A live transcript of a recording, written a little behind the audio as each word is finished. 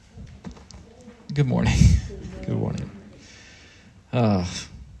Good morning. Good morning. I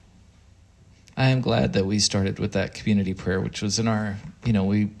am glad that we started with that community prayer, which was in our,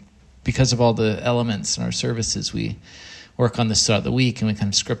 because of all the elements in our services, we work on this throughout the week and we kind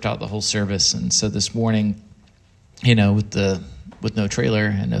of script out the whole service. And so this morning, with no trailer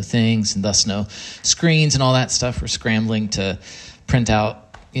and no things and thus no screens and all that stuff, we're scrambling to print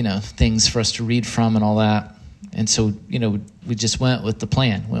out, things for us to read from and all that. And so, we just went with the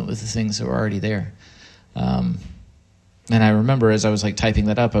plan, went with the things that were already there. And I remember as I was typing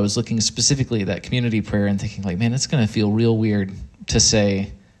that up, I was looking specifically at that community prayer and thinking man, it's going to feel real weird to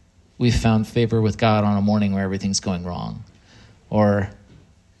say we've found favor with God on a morning where everything's going wrong. And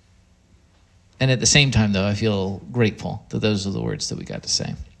at the same time, though, I feel grateful that those are the words that we got to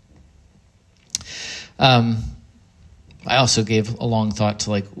say. I also gave a long thought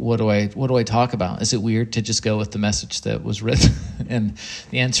to what do I talk about? Is it weird to just go with the message that was written? And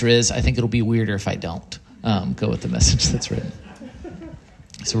the answer is, I think it'll be weirder if I don't go with the message that's written.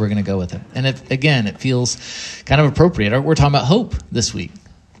 So we're going to go with it. And it feels kind of appropriate. We're talking about hope this week.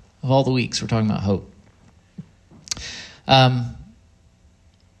 Of all the weeks, we're talking about hope.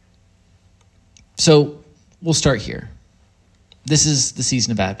 So we'll start here. This is the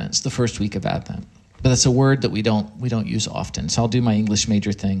season of Advent. It's the first week of Advent. But that's a word that we don't use often. So I'll do my English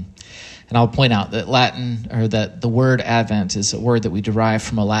major thing. And I'll point out that that the word Advent is a word that we derive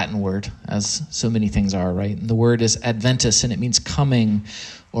from a Latin word, as so many things are, right? And the word is Adventus, and it means coming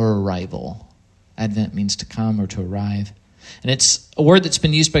or arrival. Advent means to come or to arrive. And it's a word that's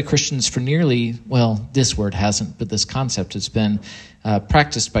been used by Christians for this word hasn't, but this concept has been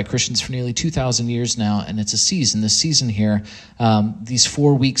practiced by Christians for nearly 2,000 years now, and it's a season. This season here, these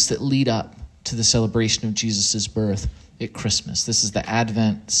 4 weeks that lead up to the celebration of Jesus' birth at Christmas. This is the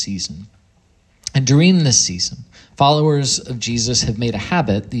Advent season. And during this season, followers of Jesus have made a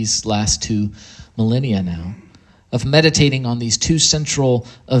habit, these last 2 millennia now, of meditating on these 2 central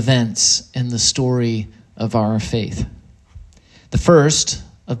events in the story of our faith. The first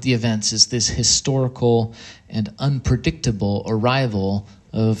of the events is this historical and unpredictable arrival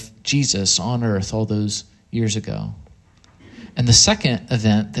of Jesus on earth all those years ago. And the second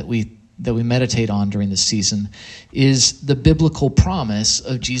event that we meditate on during this season is the biblical promise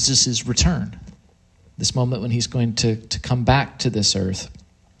of Jesus' return. This moment when he's going to come back to this earth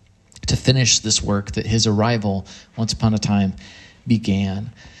to finish this work that his arrival once upon a time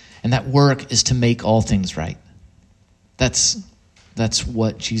began. And that work is to make all things right. That's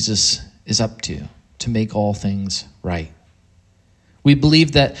what Jesus is up to make all things right. We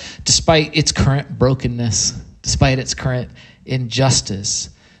believe that despite its current brokenness, despite its current injustice,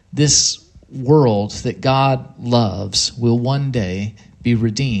 this world that God loves will one day be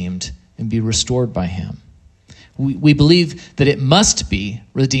redeemed and be restored by him. We believe that it must be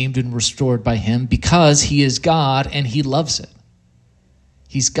redeemed and restored by him because he is God and he loves it.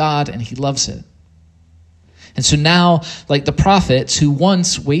 He's God and he loves it. And so now, like the prophets who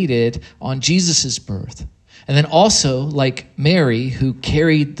once waited on Jesus' birth, and then also like Mary who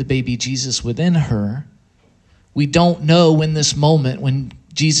carried the baby Jesus within her, we don't know when this moment, when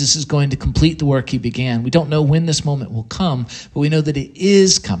Jesus is going to complete the work he began. We don't know when this moment will come, but we know that it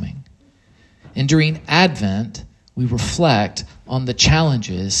is coming. And during Advent, we reflect on the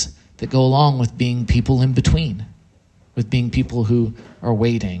challenges that go along with being people in between, with being people who are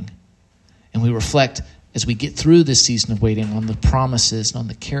waiting. And we reflect as we get through this season of waiting on the promises and on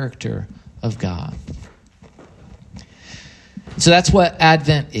the character of God. So that's what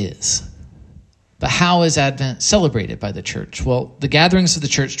Advent is. But how is Advent celebrated by the church? Well, the gatherings of the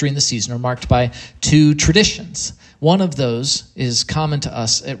church during the season are marked by 2 traditions. One of those is common to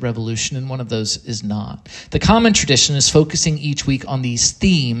us at Revolution, and one of those is not. The common tradition is focusing each week on these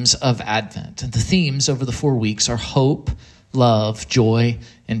themes of Advent. And the themes over the 4 weeks are hope, love, joy,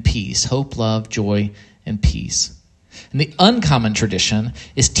 and peace. Hope, love, joy, and peace. And the uncommon tradition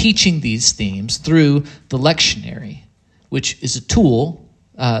is teaching these themes through the lectionary, which is a tool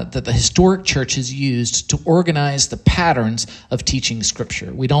that the historic church has used to organize the patterns of teaching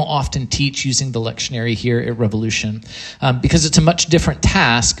Scripture. We don't often teach using the lectionary here at Revolution because it's a much different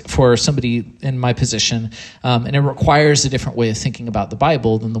task for somebody in my position, and it requires a different way of thinking about the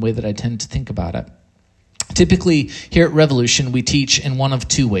Bible than the way that I tend to think about it. Typically, here at Revolution, we teach in one of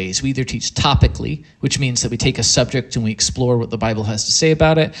 2 ways. We either teach topically, which means that we take a subject and we explore what the Bible has to say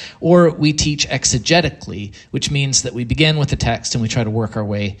about it, or we teach exegetically, which means that we begin with the text and we try to work our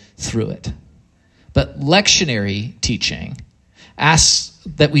way through it. But lectionary teaching asks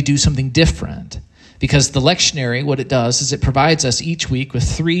that we do something different, because the lectionary, what it does is it provides us each week with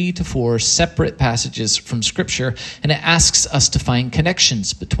 3 to 4 separate passages from Scripture, and it asks us to find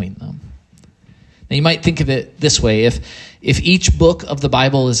connections between them. Now, you might think of it this way. If each book of the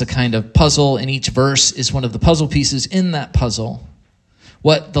Bible is a kind of puzzle and each verse is one of the puzzle pieces in that puzzle,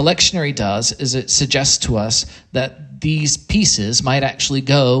 what the lectionary does is it suggests to us that these pieces might actually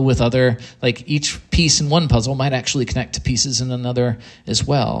go with other, like each piece in one puzzle might actually connect to pieces in another as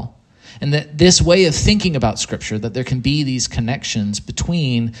well. And that this way of thinking about Scripture, that there can be these connections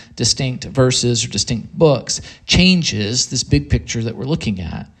between distinct verses or distinct books, changes this big picture that we're looking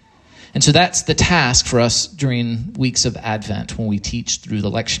at. And so that's the task for us during weeks of Advent when we teach through the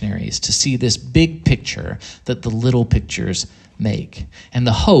lectionaries, to see this big picture that the little pictures make. And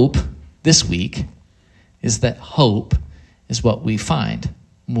the hope this week is that hope is what we find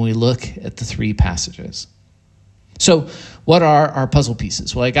when we look at the three passages. So what are our puzzle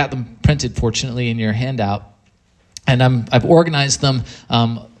pieces? Well, I got them printed, fortunately, in your handout, and I've organized them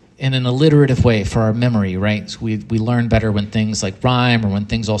in an alliterative way for our memory, right? So we learn better when things like rhyme or when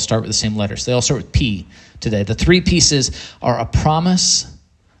things all start with the same letters. They all start with P today. The three pieces are a promise,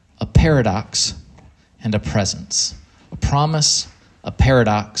 a paradox, and a presence. A promise, a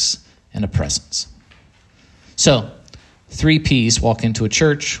paradox, and a presence. So, three P's walk into a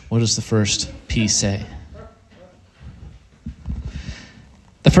church. What does the first P say?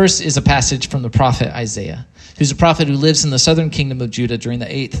 The first is a passage from the prophet Isaiah, who's a prophet who lives in the southern kingdom of Judah during the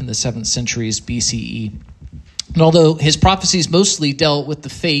 8th and the 7th centuries BCE. And although his prophecies mostly dealt with the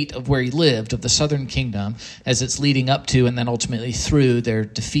fate of where he lived, of the southern kingdom, as it's leading up to and then ultimately through their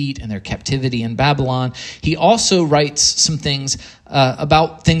defeat and their captivity in Babylon, he also writes some things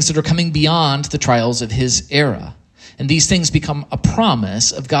about things that are coming beyond the trials of his era. And these things become a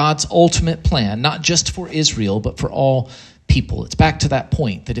promise of God's ultimate plan, not just for Israel, but for all people. It's back to that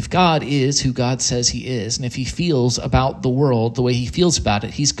point that if God is who God says he is, and if he feels about the world the way he feels about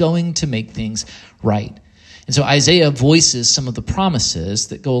it, he's going to make things right. And so Isaiah voices some of the promises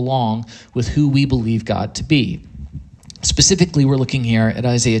that go along with who we believe God to be. Specifically, we're looking here at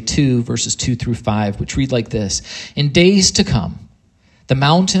Isaiah 2, verses 2 through 5, which read like this: "In days to come, the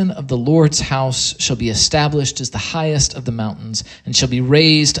mountain of the Lord's house shall be established as the highest of the mountains, and shall be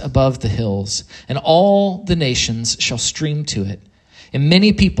raised above the hills, and all the nations shall stream to it. And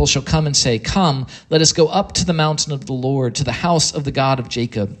many people shall come and say, 'Come, let us go up to the mountain of the Lord, to the house of the God of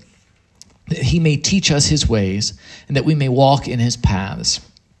Jacob, that he may teach us his ways, and that we may walk in his paths.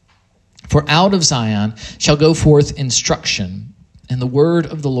 For out of Zion shall go forth instruction, and the word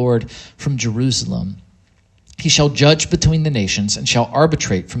of the Lord from Jerusalem. He shall judge between the nations and shall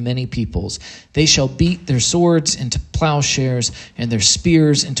arbitrate for many peoples. They shall beat their swords into plowshares and their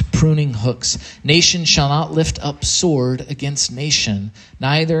spears into pruning hooks. Nation shall not lift up sword against nation,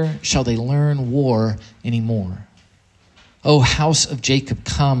 neither shall they learn war anymore. O house of Jacob,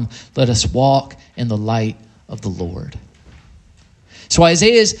 come, let us walk in the light of the Lord." So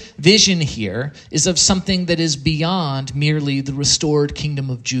Isaiah's vision here is of something that is beyond merely the restored kingdom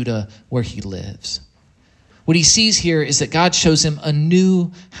of Judah where he lives. What he sees here is that God shows him a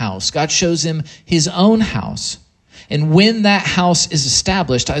new house. God shows him his own house. And when that house is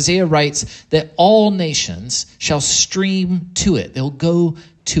established, Isaiah writes that all nations shall stream to it. They'll go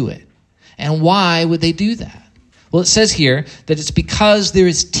to it. And why would they do that? Well, it says here that it's because there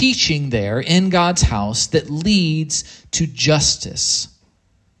is teaching there in God's house that leads to justice.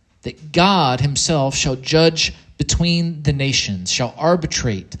 That God himself shall judge between the nations, shall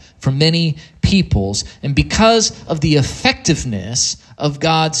arbitrate for many peoples. And because of the effectiveness of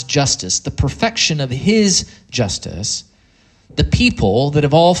God's justice, the perfection of his justice, the people that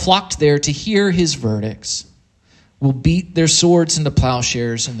have all flocked there to hear his verdicts will beat their swords into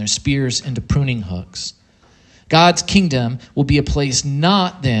plowshares and their spears into pruning hooks. God's kingdom will be a place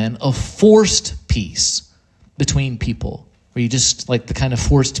not then of forced peace between people, where you just, like the kind of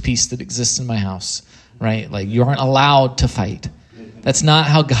forced peace that exists in my house, right? Like you aren't allowed to fight. That's not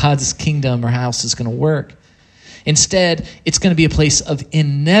how God's kingdom or house is going to work. Instead, it's going to be a place of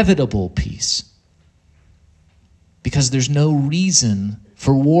inevitable peace because there's no reason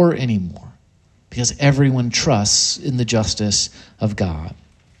for war anymore, because everyone trusts in the justice of God.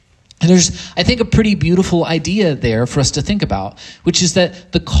 And there's, I think, a pretty beautiful idea there for us to think about, which is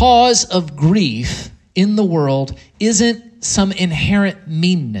that the cause of grief in the world isn't some inherent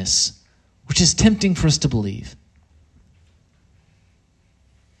meanness, which is tempting for us to believe.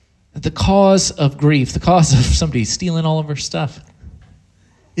 That the cause of grief, the cause of somebody stealing all of our stuff,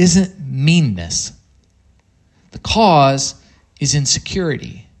 isn't meanness. The cause is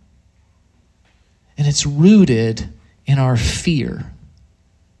insecurity. And it's rooted in our fear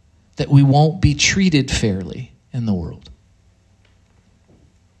that we won't be treated fairly in the world.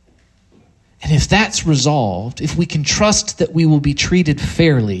 And if that's resolved, if we can trust that we will be treated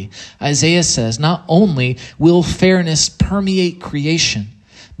fairly, Isaiah says not only will fairness permeate creation,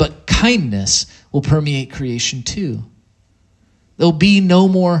 but kindness will permeate creation too. There'll be no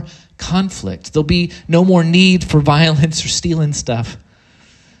more conflict. There'll be no more need for violence or stealing stuff,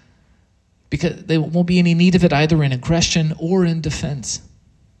 because there won't be any need of it either in aggression or in defense,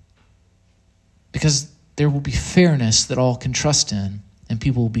 because there will be fairness that all can trust in, and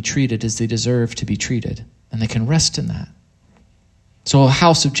people will be treated as they deserve to be treated, and they can rest in that. So,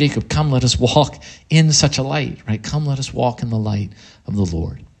 house of Jacob, come, let us walk in such a light, right? Come, let us walk in the light of the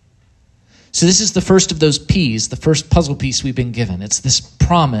Lord. So this is the first of those P's, the first puzzle piece we've been given. It's this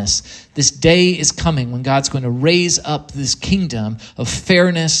promise. This day is coming when God's going to raise up this kingdom of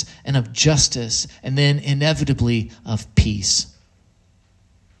fairness and of justice, and then inevitably of peace.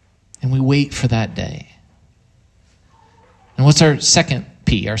 And we wait for that day. And what's our second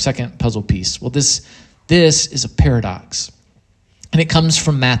P, our second puzzle piece? Well, this is a paradox. And it comes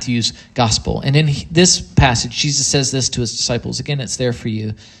from Matthew's gospel. And in this passage, Jesus says this to his disciples. Again, it's there for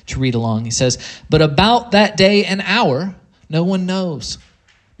you to read along. He says, "But about that day and hour, no one knows,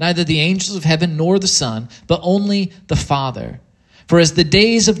 neither the angels of heaven nor the Son, but only the Father. For as the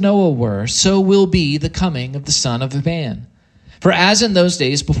days of Noah were, so will be the coming of the Son of Man. For as in those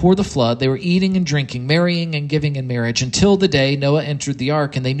days before the flood, they were eating and drinking, marrying and giving in marriage, until the day Noah entered the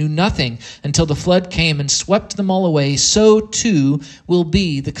ark, and they knew nothing until the flood came and swept them all away, so too will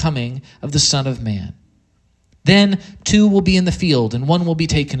be the coming of the Son of Man. Then 2 will be in the field, and 1 will be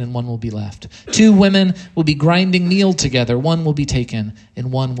taken and 1 will be left. 2 women will be grinding meal together, 1 will be taken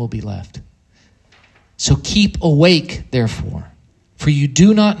and 1 will be left. So keep awake, therefore, for you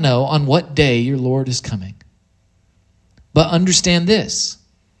do not know on what day your Lord is coming. But understand this,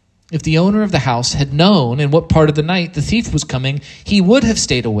 if the owner of the house had known in what part of the night the thief was coming, he would have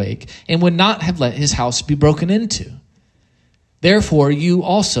stayed awake and would not have let his house be broken into. Therefore, you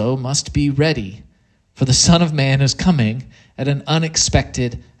also must be ready, for the Son of Man is coming at an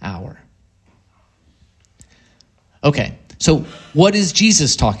unexpected hour." Okay, so what is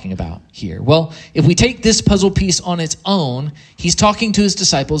Jesus talking about here? Well, if we take this puzzle piece on its own, he's talking to his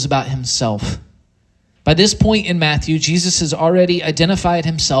disciples about himself. By this point in Matthew, Jesus has already identified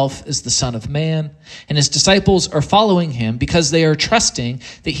himself as the Son of Man, and his disciples are following him because they are trusting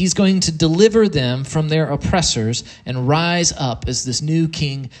that he's going to deliver them from their oppressors and rise up as this new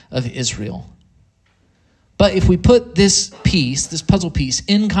king of Israel. But if we put this piece, this puzzle piece,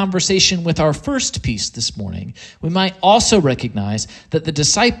 in conversation with our first piece this morning, we might also recognize that the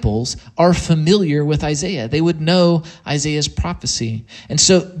disciples are familiar with Isaiah. They would know Isaiah's prophecy. And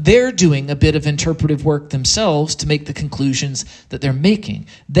so they're doing a bit of interpretive work themselves to make the conclusions that they're making.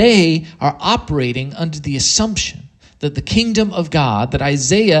 They are operating under the assumption that the kingdom of God that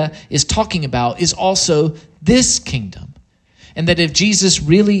Isaiah is talking about is also this kingdom. And that if Jesus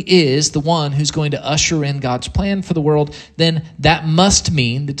really is the one who's going to usher in God's plan for the world, then that must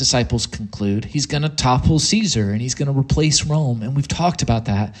mean, the disciples conclude, he's going to topple Caesar and he's going to replace Rome. And we've talked about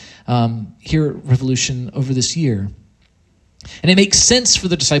that here at Revolution over this year. And it makes sense for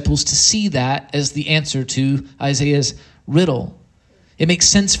the disciples to see that as the answer to Isaiah's riddle. It makes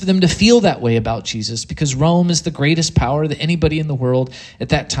sense for them to feel that way about Jesus because Rome is the greatest power that anybody in the world at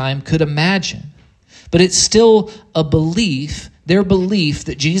that time could imagine. But it's still a belief, their belief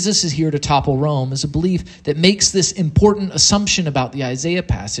that Jesus is here to topple Rome is a belief that makes this important assumption about the Isaiah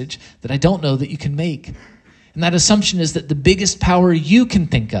passage that I don't know that you can make. And that assumption is that the biggest power you can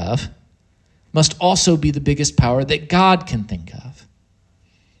think of must also be the biggest power that God can think of.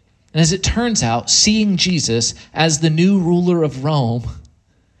 And as it turns out, seeing Jesus as the new ruler of Rome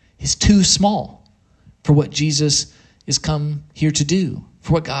is too small for what Jesus is come here to do,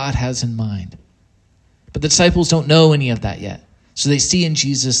 for what God has in mind. But the disciples don't know any of that yet. So they see in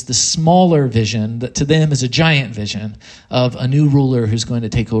Jesus the smaller vision that to them is a giant vision of a new ruler who's going to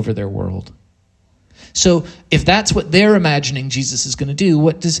take over their world. So if that's what they're imagining Jesus is going to do,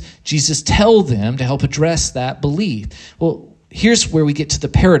 what does Jesus tell them to help address that belief? Well, here's where we get to the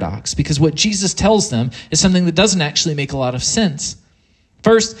paradox, because what Jesus tells them is something that doesn't actually make a lot of sense.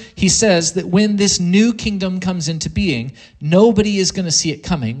 First, he says that when this new kingdom comes into being, nobody is going to see it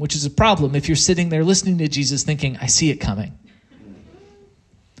coming, which is a problem if you're sitting there listening to Jesus thinking, I see it coming.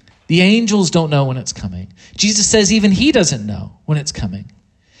 The angels don't know when it's coming. Jesus says even he doesn't know when it's coming.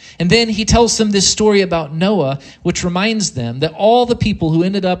 And then he tells them this story about Noah, which reminds them that all the people who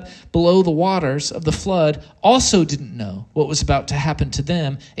ended up below the waters of the flood also didn't know what was about to happen to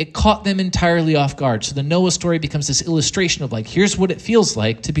them. It caught them entirely off guard. So the Noah story becomes this illustration of like, here's what it feels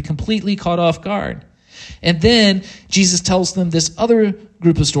like to be completely caught off guard. And then Jesus tells them this other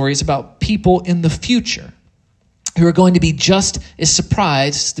group of stories about people in the future who are going to be just as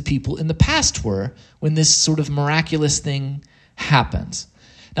surprised as the people in the past were when this sort of miraculous thing happens.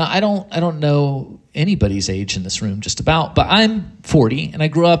 Now, I don't know anybody's age in this room just about, but I'm 40, and I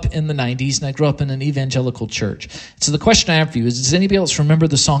grew up in the 90s, and I grew up in an evangelical church. So the question I have for you is, does anybody else remember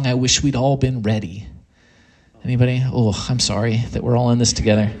the song, I Wish We'd All Been Ready? Anybody? Oh, I'm sorry that we're all in this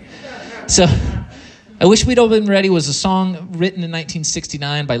together. So, I Wish We'd All Been Ready was a song written in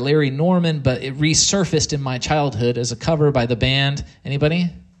 1969 by Larry Norman, but it resurfaced in my childhood as a cover by the band. Anybody?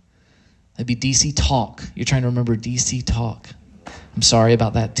 That'd be DC Talk. You're trying to remember DC Talk. I'm sorry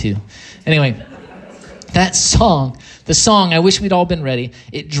about that too. Anyway, that song, the song, I Wish We'd All Been Ready,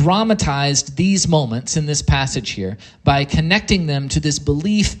 it dramatized these moments in this passage here by connecting them to this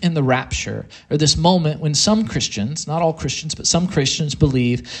belief in the rapture, or this moment when some Christians, not all Christians, but some Christians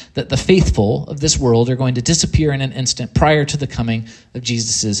believe that the faithful of this world are going to disappear in an instant prior to the coming of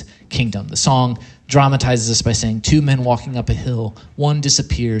Jesus' kingdom. The song dramatizes this by saying, two men walking up a hill, one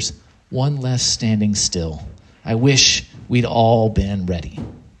disappears, one left standing still. I wish we'd all been ready.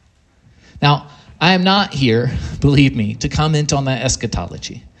 Now, I am not here, believe me, to comment on that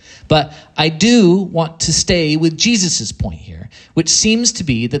eschatology. But I do want to stay with Jesus' point here, which seems to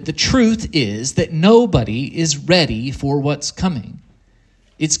be that the truth is that nobody is ready for what's coming.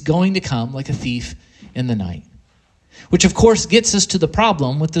 It's going to come like a thief in the night. Which, of course, gets us to the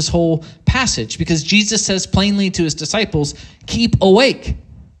problem with this whole passage, because Jesus says plainly to his disciples, keep awake.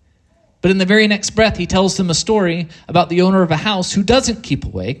 But in the very next breath, he tells them a story about the owner of a house who doesn't keep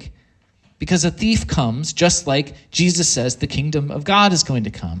awake because a thief comes, just like Jesus says the kingdom of God is going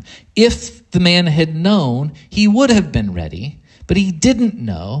to come. If the man had known, he would have been ready, but he didn't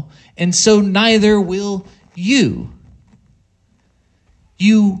know, and so neither will you.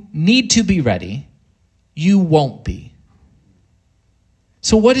 You need to be ready. You won't be.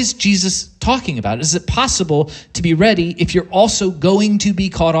 So what is Jesus talking about? Is it possible to be ready if you're also going to be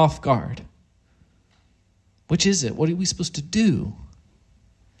caught off guard? Which is it? What are we supposed to do?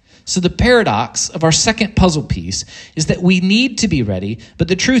 So the paradox of our second puzzle piece is that we need to be ready, but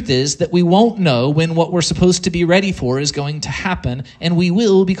the truth is that we won't know when what we're supposed to be ready for is going to happen, and we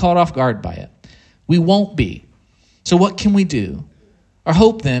will be caught off guard by it. We won't be. So what can we do? Our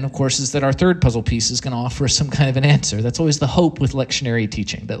hope then, of course, is that our third puzzle piece is going to offer some kind of an answer. That's always the hope with lectionary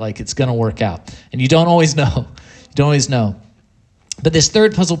teaching, that it's going to work out. And you don't always know. You don't always know. But this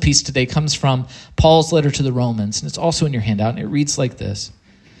third puzzle piece today comes from Paul's letter to the Romans, and it's also in your handout, and it reads like this.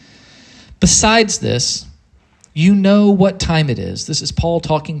 Besides this, you know what time it is. This is Paul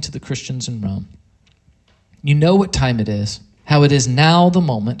talking to the Christians in Rome. You know what time it is, how it is now the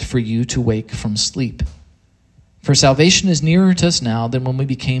moment for you to wake from sleep. For salvation is nearer to us now than when we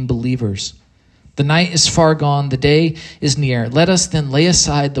became believers. The night is far gone, the day is near. Let us then lay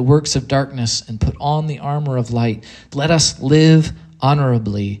aside the works of darkness and put on the armor of light. Let us live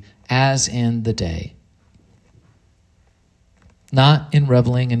honorably as in the day. Not in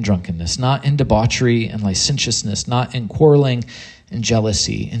reveling and drunkenness, not in debauchery and licentiousness, not in quarreling and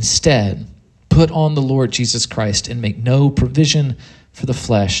jealousy. Instead, put on the Lord Jesus Christ and make no provision for the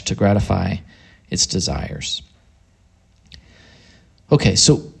flesh to gratify its desires. Okay,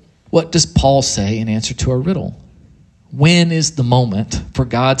 so what does Paul say in answer to our riddle? When is the moment for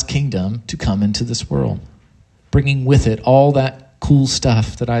God's kingdom to come into this world, bringing with it all that cool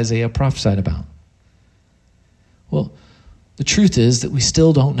stuff that Isaiah prophesied about? Well, the truth is that we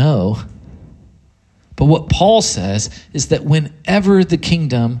still don't know. But what Paul says is that whenever the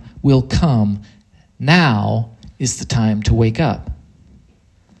kingdom will come, now is the time to wake up.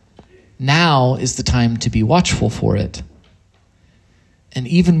 Now is the time to be watchful for it. And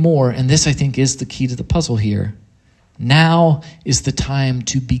even more, and this I think is the key to the puzzle here, now is the time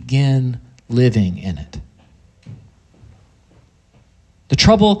to begin living in it. The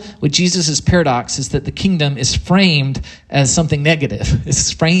trouble with Jesus' paradox is that the kingdom is framed as something negative.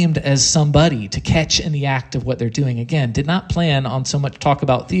 It's framed as somebody to catch in the act of what they're doing. Again, did not plan on so much talk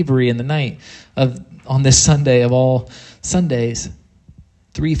about thievery in the night on this Sunday of all Sundays.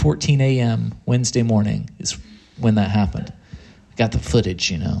 3:14 a.m. Wednesday morning is when that happened. I got the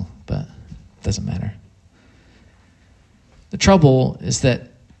footage, but it doesn't matter. The trouble is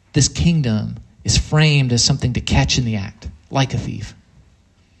that this kingdom is framed as something to catch in the act, like a thief.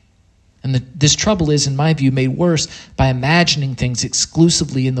 And this trouble is, in my view, made worse by imagining things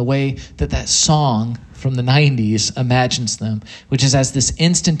exclusively in the way that song from the 90s imagines them, which is as this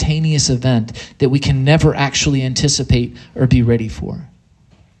instantaneous event that we can never actually anticipate or be ready for.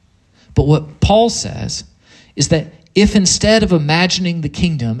 But what Paul says is that if instead of imagining the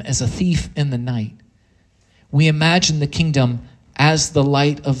kingdom as a thief in the night, we imagine the kingdom as the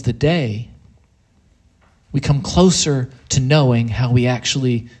light of the day, we come closer to knowing how we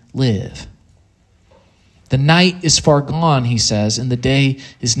actually live. The night is far gone, he says, and the day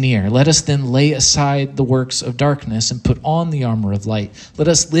is near. Let us then lay aside the works of darkness and put on the armor of light. Let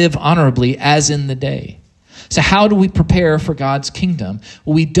us live honorably as in the day. So how do we prepare for God's kingdom?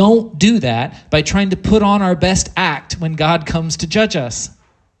 Well, we don't do that by trying to put on our best act when God comes to judge us.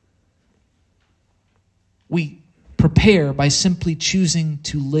 We prepare by simply choosing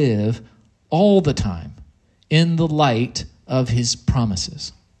to live all the time in the light of his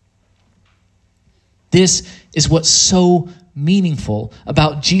promises. This is what's so meaningful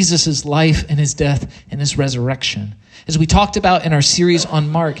about Jesus' life and his death and his resurrection. As we talked about in our series on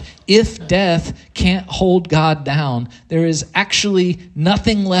Mark, if death can't hold God down, there is actually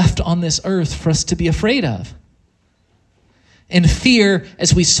nothing left on this earth for us to be afraid of. And fear,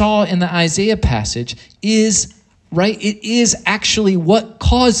 as we saw in the Isaiah passage, is right. It is actually what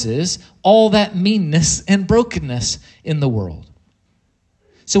causes all that meanness and brokenness in the world.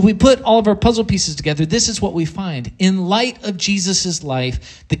 So we put all of our puzzle pieces together. This is what we find. In light of Jesus'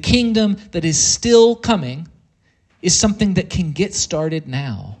 life, the kingdom that is still coming is something that can get started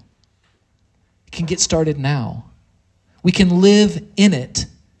now. It can get started now. We can live in it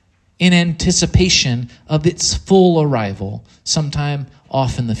in anticipation of its full arrival sometime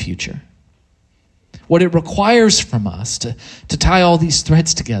off in the future. What it requires from us to tie all these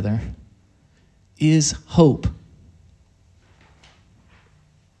threads together is hope.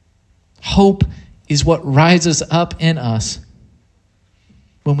 Hope is what rises up in us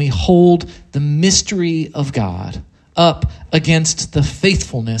when we hold the mystery of God up against the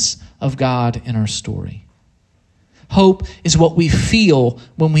faithfulness of God in our story. Hope is what we feel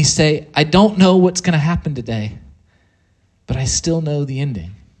when we say, I don't know what's going to happen today, but I still know the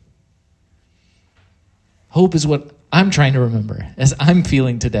ending. Hope is what I'm trying to remember as I'm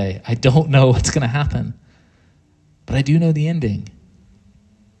feeling today. I don't know what's going to happen, but I do know the ending.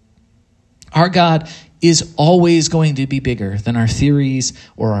 Our God is always going to be bigger than our theories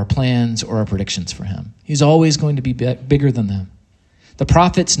or our plans or our predictions for him. He's always going to be bigger than them. The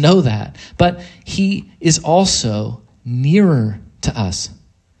prophets know that, but he is also nearer to us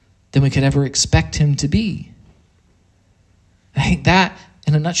than we could ever expect him to be. I think that,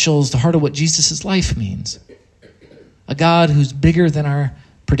 in a nutshell, is the heart of what Jesus' life means. A God who's bigger than our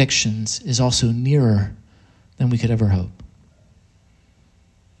predictions is also nearer than we could ever hope.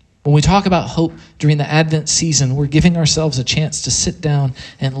 When we talk about hope during the Advent season, we're giving ourselves a chance to sit down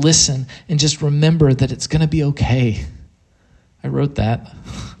and listen and just remember that it's going to be okay. I wrote that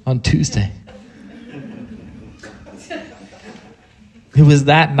on Tuesday. It was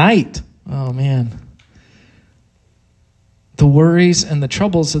that night. Oh, man. The worries and the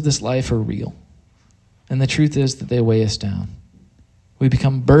troubles of this life are real. And the truth is that they weigh us down. We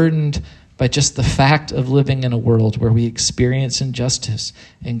become burdened by just the fact of living in a world where we experience injustice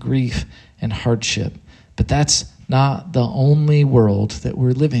and grief and hardship. But that's not the only world that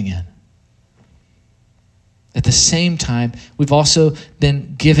we're living in. At the same time, we've also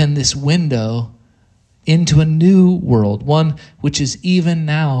been given this window into a new world, one which is even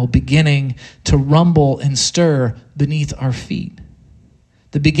now beginning to rumble and stir beneath our feet.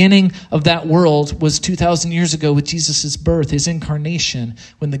 The beginning of that world was 2,000 years ago with Jesus' birth, his incarnation,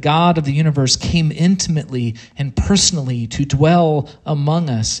 when the God of the universe came intimately and personally to dwell among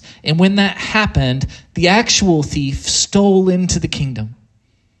us. And when that happened, the actual thief stole into the kingdom.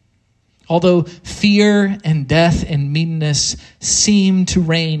 Although fear and death and meanness seemed to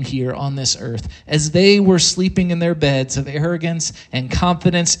reign here on this earth, as they were sleeping in their beds of arrogance and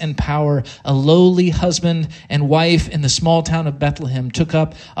confidence and power, a lowly husband and wife in the small town of Bethlehem took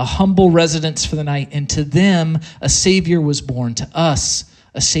up a humble residence for the night, and to them a Savior was born. To us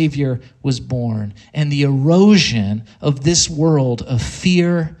a Savior was born. And the erosion of this world of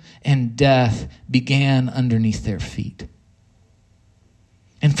fear and death began underneath their feet.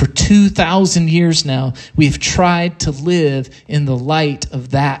 And for 2,000 years now, we've tried to live in the light of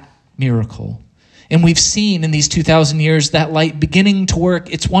that miracle. And we've seen in these 2,000 years that light beginning to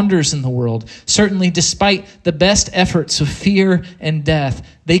work its wonders in the world. Certainly, despite the best efforts of fear and death,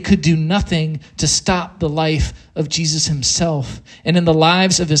 they could do nothing to stop the life of Jesus himself. And in the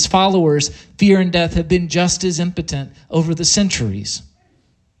lives of his followers, fear and death have been just as impotent over the centuries.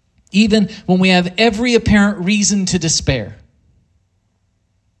 Even when we have every apparent reason to despair,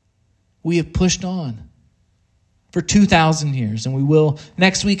 we have pushed on for 2,000 years, and we will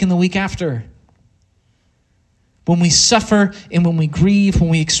next week and the week after. When we suffer and when we grieve, when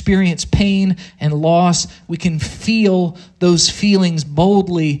we experience pain and loss, we can feel those feelings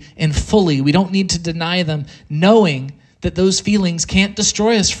boldly and fully. We don't need to deny them, knowing that those feelings can't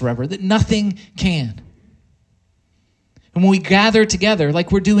destroy us forever, that nothing can. And when we gather together,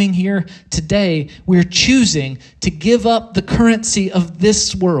 like we're doing here today, we're choosing to give up the currency of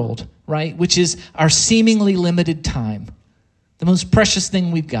this world, right? Which is our seemingly limited time, the most precious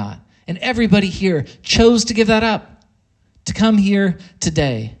thing we've got. And everybody here chose to give that up, to come here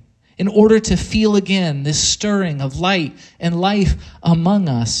today in order to feel again this stirring of light and life among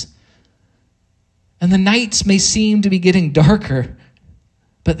us. And the nights may seem to be getting darker,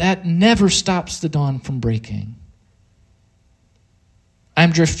 but that never stops the dawn from breaking.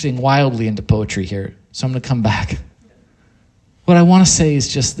 I'm drifting wildly into poetry here, so I'm going to come back. What I want to say is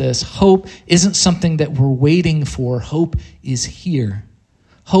just this. Hope isn't something that we're waiting for. Hope is here.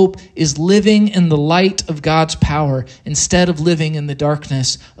 Hope is living in the light of God's power instead of living in the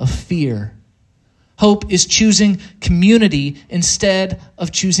darkness of fear. Hope is choosing community instead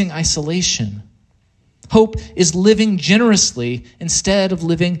of choosing isolation. Hope is living generously instead of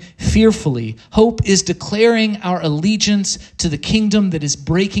living fearfully. Hope is declaring our allegiance to the kingdom that is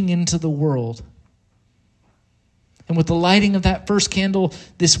breaking into the world. And with the lighting of that first candle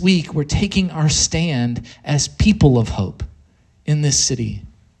this week, we're taking our stand as people of hope in this city.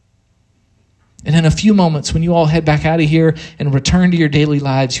 And in a few moments, when you all head back out of here and return to your daily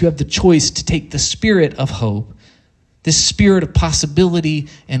lives, you have the choice to take the spirit of hope, this spirit of possibility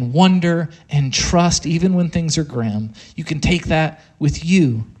and wonder and trust, even when things are grim. You can take that with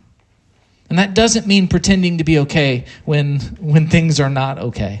you. And that doesn't mean pretending to be okay when things are not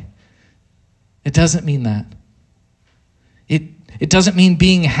okay. It doesn't mean that. It doesn't mean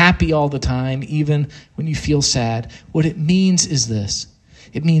being happy all the time, even when you feel sad. What it means is this.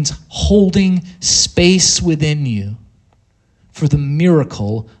 It means holding space within you for the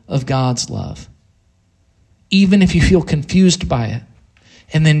miracle of God's love, even if you feel confused by it,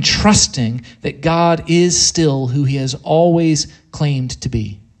 and then trusting that God is still who he has always claimed to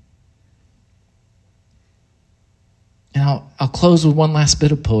be. And I'll close with one last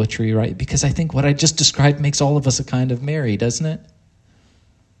bit of poetry, right? Because I think what I just described makes all of us a kind of Mary, doesn't it?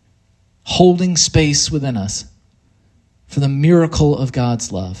 Holding space within us for the miracle of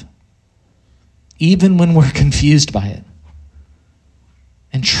God's love, even when we're confused by it,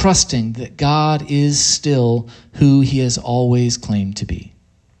 and trusting that God is still who he has always claimed to be.